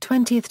March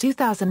 20,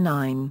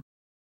 2009.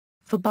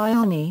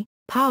 Fabiani,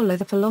 Paolo.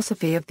 The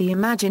Philosophy of the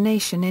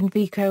Imagination in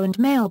Vico and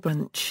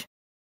Malebranche.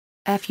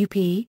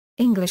 FUP,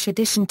 English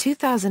edition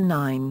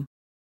 2009.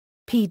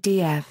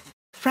 PDF,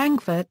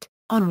 Frankfurt,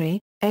 Henri,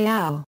 et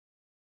al.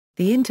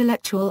 The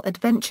Intellectual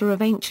Adventure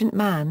of Ancient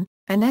Man,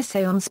 An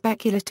Essay on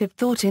Speculative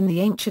Thought in the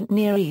Ancient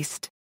Near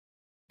East.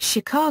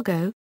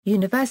 Chicago,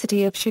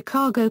 University of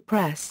Chicago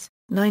Press,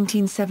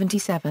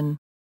 1977.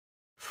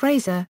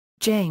 Fraser,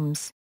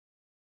 James.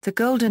 The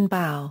Golden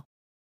Bough.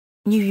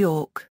 New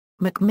York,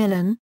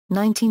 Macmillan,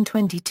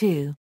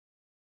 1922.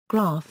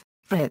 Graf,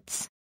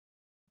 Fritz.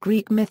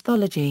 Greek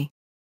Mythology.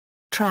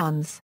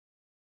 Trans.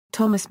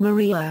 Thomas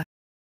Maria.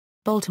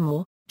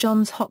 Baltimore,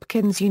 Johns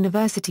Hopkins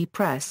University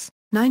Press,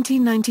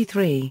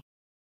 1993.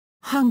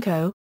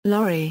 Hunko,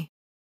 Laurie.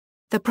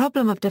 The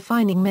Problem of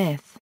Defining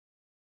Myth.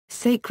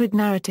 Sacred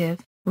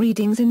Narrative,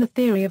 Readings in the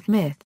Theory of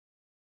Myth.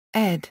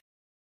 Ed.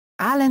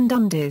 Alan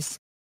Dundes.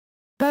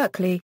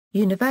 Berkeley,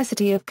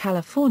 University of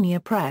California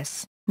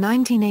Press,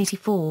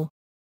 1984.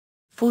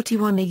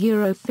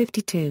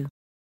 €41.52.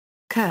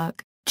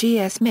 Kirk, G.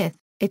 S. Myth,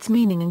 Its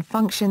Meaning and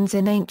Functions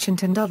in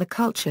Ancient and Other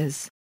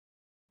Cultures.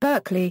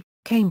 Berkeley,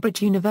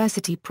 Cambridge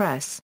University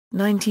Press,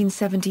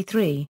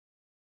 1973.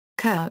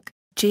 Kirk,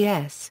 G.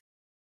 S.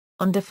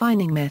 On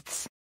Defining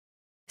Myths.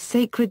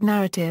 Sacred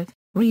Narrative,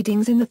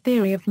 Readings in the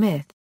Theory of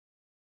Myth.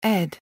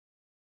 Ed.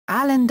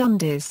 Alan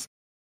Dundes.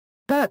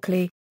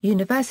 Berkeley,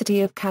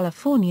 University of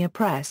California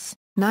Press,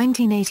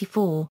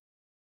 1984.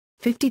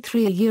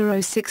 53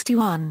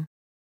 €61.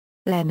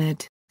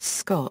 Leonard,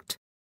 Scott.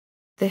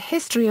 The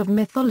History of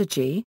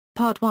Mythology,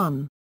 Part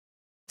 1.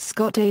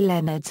 Scott A.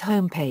 Leonard's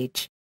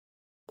homepage.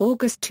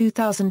 August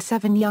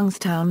 2007.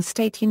 Youngstown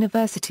State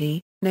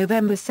University,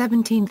 November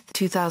 17,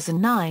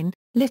 2009,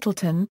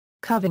 Littleton,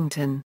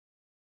 Covington.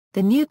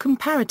 The New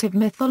Comparative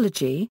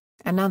Mythology,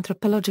 an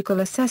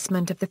Anthropological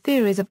Assessment of the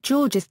Theories of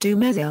Georges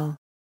Dumézil.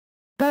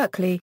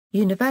 Berkeley,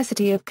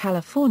 University of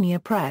California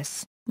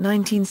Press,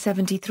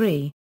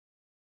 1973.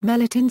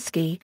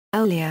 Meletinsky,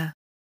 Elia.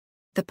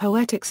 The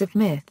Poetics of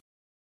Myth.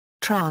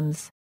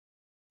 Trans.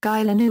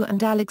 Guy Lanoux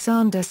and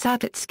Alexander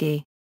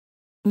Satitsky.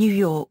 New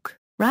York,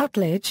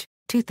 Routledge,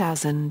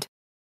 2000.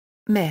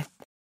 Myth.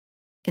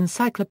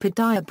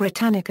 Encyclopædia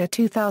Britannica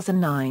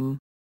 2009.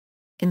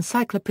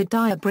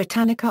 Encyclopædia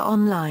Britannica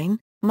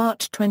Online,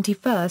 March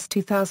 21,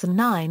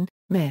 2009,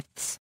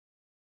 Myths.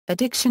 A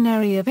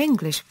Dictionary of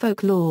English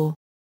Folklore.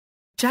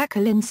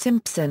 Jacqueline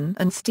Simpson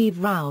and Steve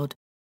Roud.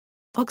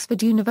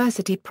 Oxford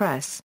University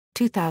Press,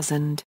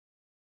 2000.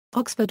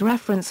 Oxford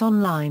Reference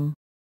Online.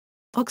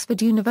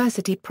 Oxford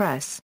University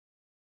Press.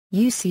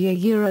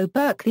 UCA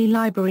Berkeley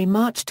Library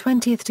March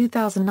 20,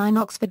 2009.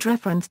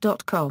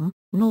 OxfordReference.com,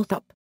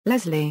 Northup,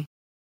 Leslie.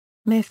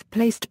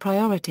 Myth-Placed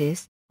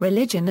Priorities,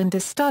 Religion and a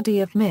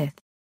Study of Myth.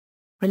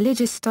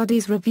 Religious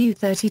Studies Review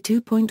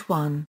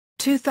 32.1,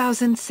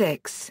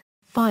 2006,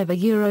 5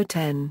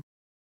 €10.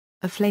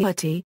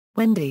 O'Flaherty,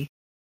 Wendy.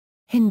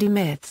 Hindu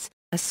Myths,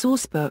 a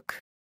Sourcebook.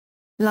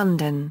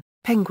 London,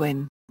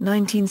 Penguin,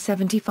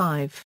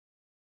 1975.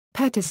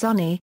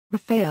 Pettizzoni,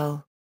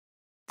 Raphael.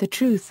 The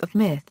Truth of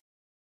Myth.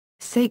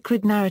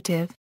 Sacred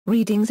Narrative,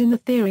 Readings in the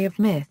Theory of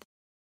Myth.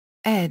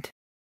 Ed.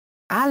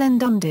 Alan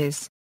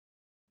Dundes.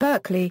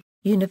 Berkeley,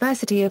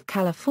 University of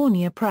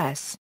California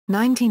Press,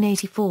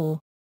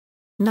 1984.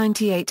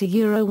 98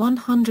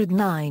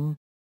 €109.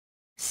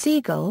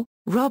 Siegel,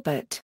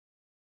 Robert.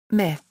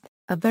 Myth,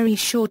 A Very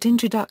Short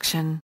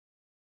Introduction.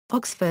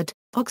 Oxford,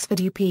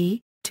 Oxford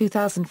UP,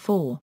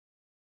 2004.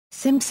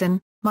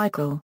 Simpson,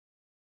 Michael.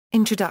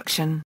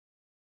 Introduction.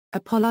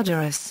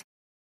 Apologerus.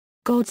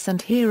 Gods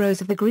and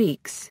Heroes of the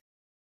Greeks.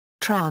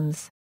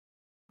 Trans.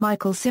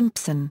 Michael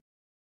Simpson.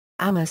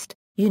 Amherst,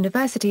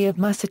 University of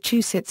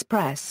Massachusetts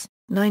Press,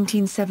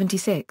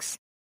 1976.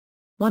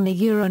 1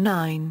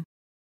 €9.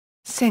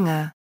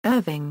 Singer,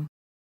 Irving.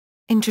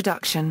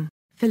 Introduction,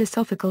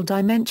 Philosophical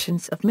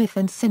Dimensions of Myth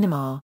and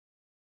Cinema.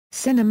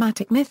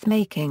 Cinematic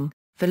Myth-Making,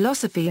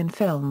 Philosophy and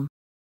Film.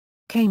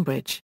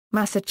 Cambridge,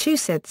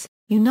 Massachusetts,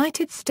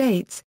 United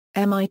States,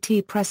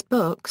 MIT Press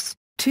Books,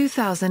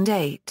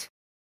 2008.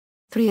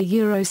 3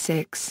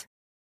 €6.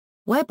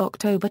 Web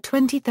October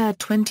 23,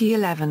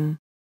 2011.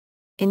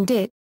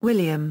 Indit,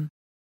 William.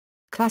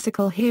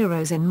 Classical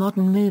Heroes in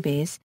Modern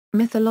Movies,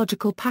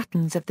 Mythological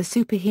Patterns of the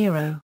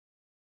Superhero.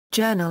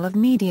 Journal of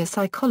Media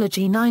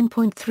Psychology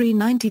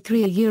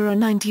 9.393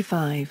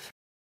 €95.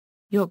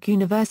 York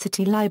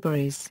University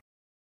Libraries.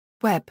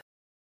 Web.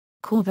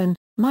 Corvin,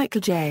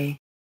 Michael J.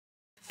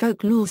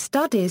 Folklore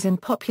Studies in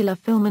Popular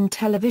Film and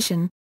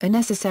Television, A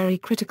Necessary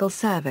Critical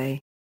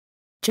Survey.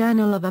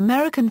 Journal of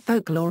American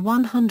Folklore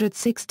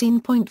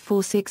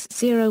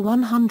 116.460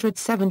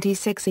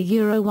 176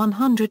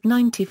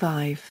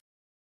 €195.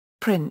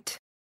 Print.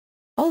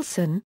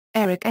 Olson,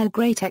 Eric L.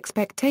 Great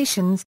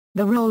Expectations,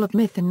 The Role of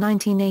Myth in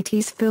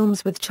 1980s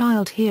Films with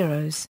Child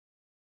Heroes.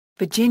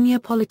 Virginia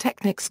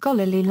Polytechnic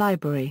Scholarly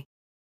Library.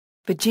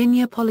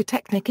 Virginia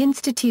Polytechnic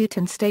Institute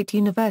and State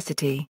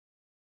University.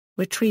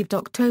 Retrieved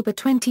October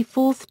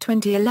 24,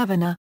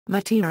 2011.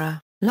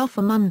 Matira,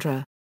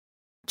 Lofamundra.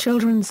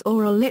 Children's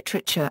Oral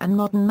Literature and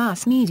Modern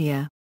Mass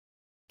Media.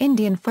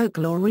 Indian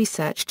Folklore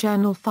Research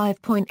Journal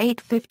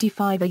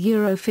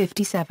 5.855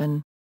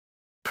 €57.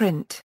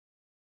 Print.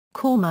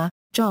 Cormer,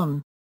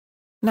 John.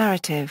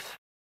 Narrative.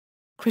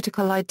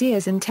 Critical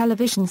Ideas in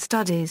Television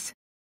Studies.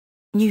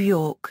 New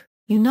York,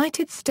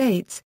 United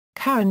States,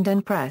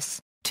 Clarendon Press,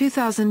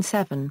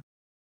 2007.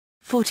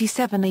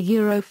 47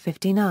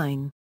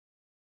 €59.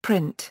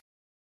 Print.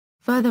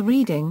 Further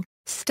reading,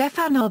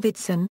 Stefan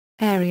Arvidsson,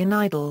 Aryan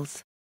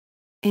Idols.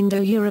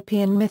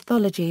 Indo-European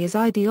Mythology as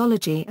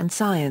Ideology and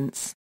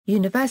Science,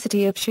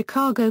 University of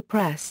Chicago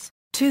Press,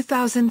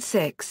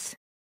 2006.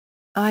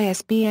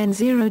 ISBN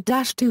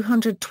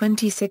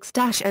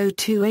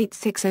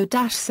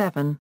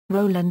 0-226-02860-7,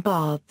 Roland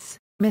Barthes,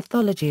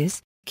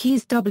 Mythologies,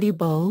 Keyes W.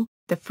 Boll,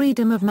 The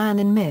Freedom of Man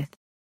in Myth.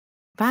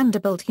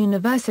 Vanderbilt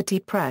University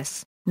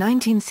Press,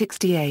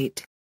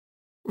 1968.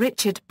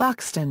 Richard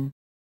Buxton.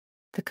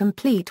 The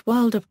Complete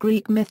World of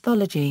Greek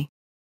Mythology.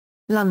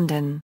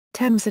 London,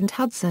 Thames and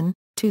Hudson,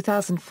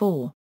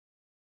 2004.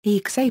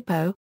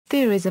 Ixapo,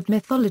 Theories of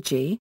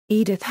Mythology,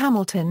 Edith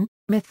Hamilton,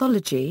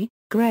 Mythology,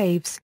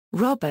 Graves,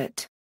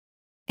 Robert.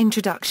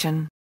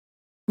 Introduction.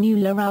 New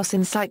Larousse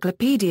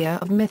Encyclopedia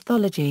of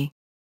Mythology.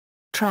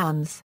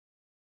 Trans.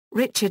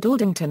 Richard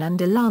Aldington and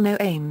Delano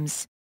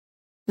Ames.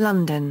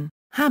 London,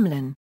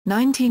 Hamlin,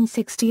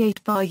 1968.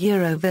 Var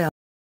Euroville.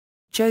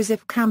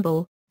 Joseph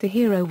Campbell, The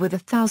Hero with a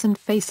Thousand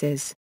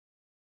Faces.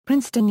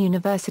 Princeton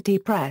University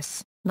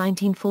Press,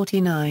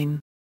 1949.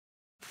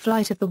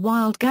 Flight of the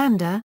Wild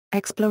Gander,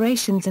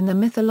 Explorations in the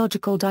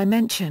Mythological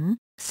Dimension,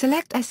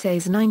 Select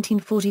Essays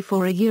 1944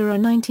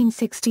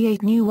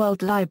 1968 New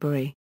World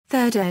Library,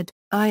 3rd ed.,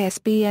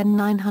 ISBN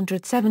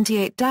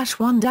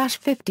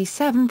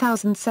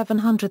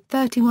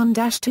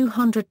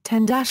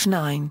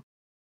 978-1-57731-210-9.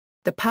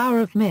 The Power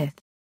of Myth.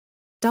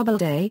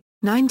 Doubleday,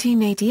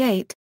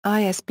 1988,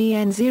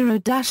 ISBN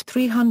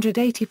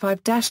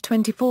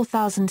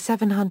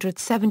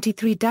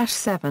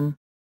 0-385-24773-7.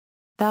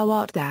 Thou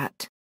Art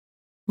That.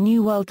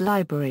 New World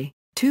Library,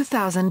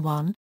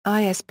 2001,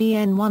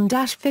 ISBN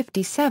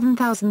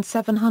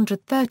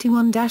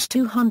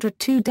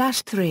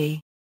 1-57731-202-3.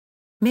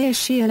 Mir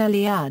Shir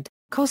Eliad,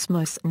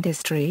 Cosmos and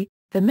History,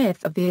 The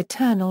Myth of the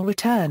Eternal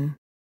Return.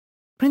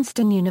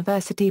 Princeton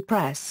University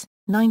Press,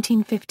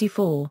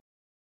 1954.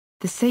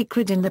 The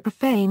Sacred and the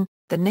Profane,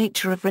 The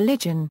Nature of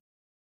Religion.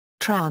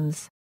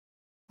 Trans.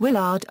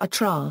 Willard R.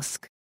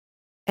 Trask.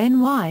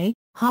 N.Y.,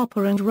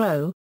 Harper and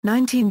Row,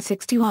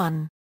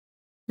 1961.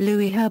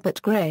 Louis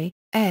Herbert Gray,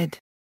 ed.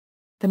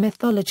 The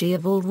Mythology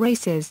of All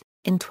Races,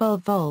 in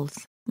 12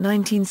 vols,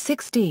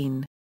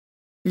 1916.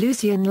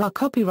 Lucien La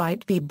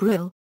Copyright v.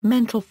 Brill,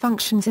 Mental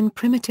Functions in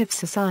Primitive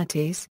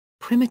Societies,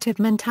 Primitive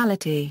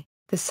Mentality,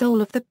 The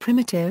Soul of the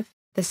Primitive,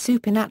 The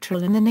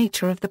Supernatural and the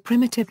Nature of the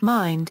Primitive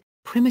Mind,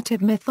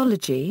 Primitive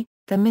Mythology,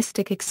 The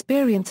Mystic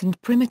Experience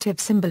and Primitive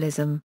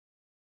Symbolism.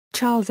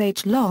 Charles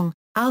H. Long,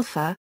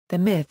 Alpha, The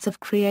Myths of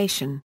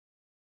Creation.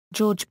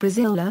 George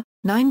Braziller,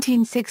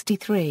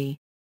 1963.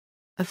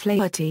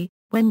 O'Flaherty,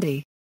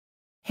 Wendy.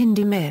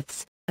 Hindu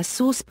Myths, A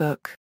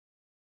Sourcebook.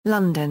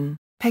 London,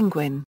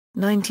 Penguin,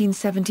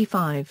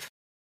 1975.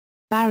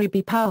 Barry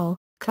B. Powell,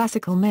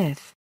 Classical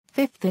Myth,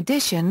 5th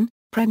edition,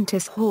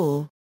 Prentice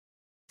Hall.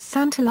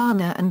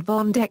 Santillana and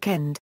von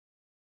Deckend.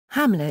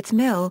 Hamlet's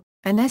Mill,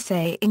 An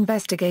Essay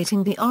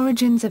Investigating the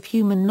Origins of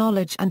Human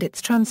Knowledge and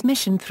Its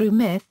Transmission Through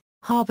Myth,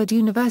 Harvard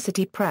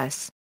University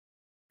Press.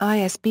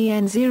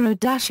 ISBN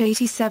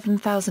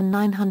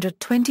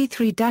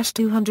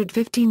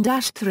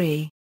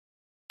 0-87923-215-3.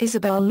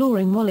 Isabel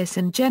Loring Wallace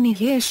and Jenny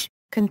Hirsch,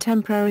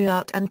 Contemporary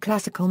Art and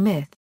Classical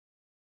Myth.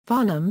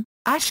 Farnham,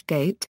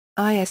 Ashgate,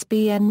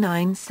 ISBN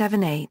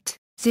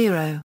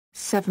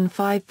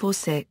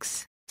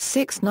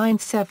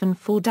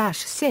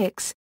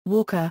 978-0-7546-6974-6.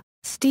 Walker,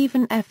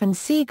 Stephen F. and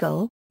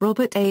Siegel,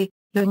 Robert A.,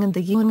 Loong and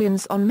the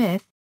Jungians on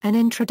Myth, An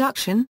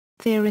Introduction,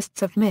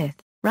 Theorists of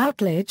Myth,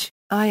 Routledge,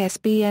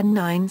 ISBN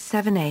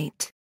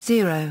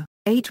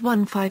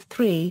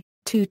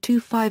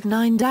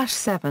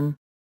 978-0-8153-2259-7.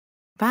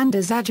 Van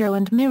der Zajo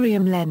and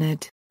Miriam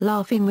Leonard,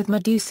 Laughing with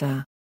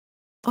Medusa.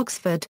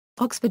 Oxford,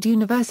 Oxford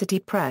University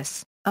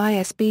Press,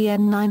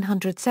 ISBN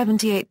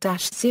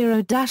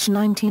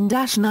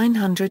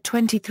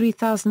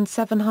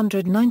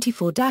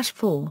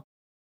 978-0-19-923,794-4.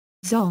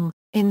 Zong,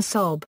 In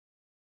Sob.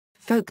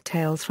 Folk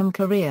Tales from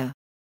Korea.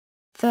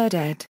 3rd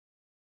ed.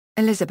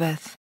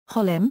 Elizabeth,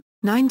 Holm,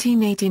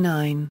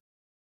 1989.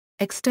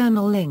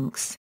 External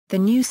links, The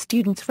New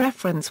Student's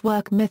Reference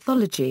Work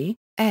Mythology,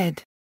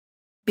 ed.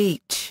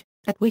 Beach,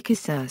 at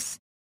Wikisource.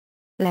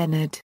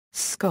 Leonard,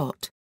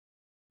 Scott.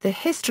 The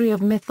History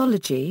of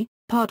Mythology,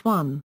 Part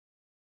 1.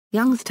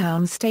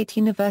 Youngstown State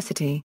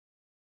University.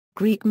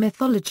 Greek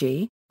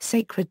Mythology,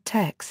 Sacred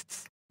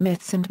Texts,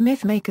 Myths and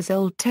Mythmakers.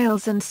 Old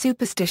Tales and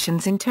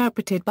Superstitions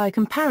interpreted by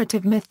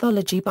Comparative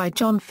Mythology by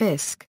John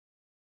Fiske.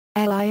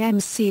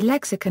 LIMC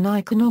Lexicon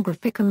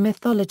Iconographicum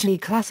Mythologiae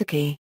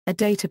Classicae, a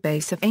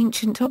database of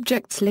ancient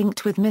objects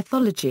linked with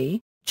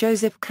mythology.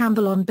 Joseph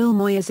Campbell on Bill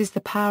Moyers'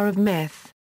 The Power of Myth.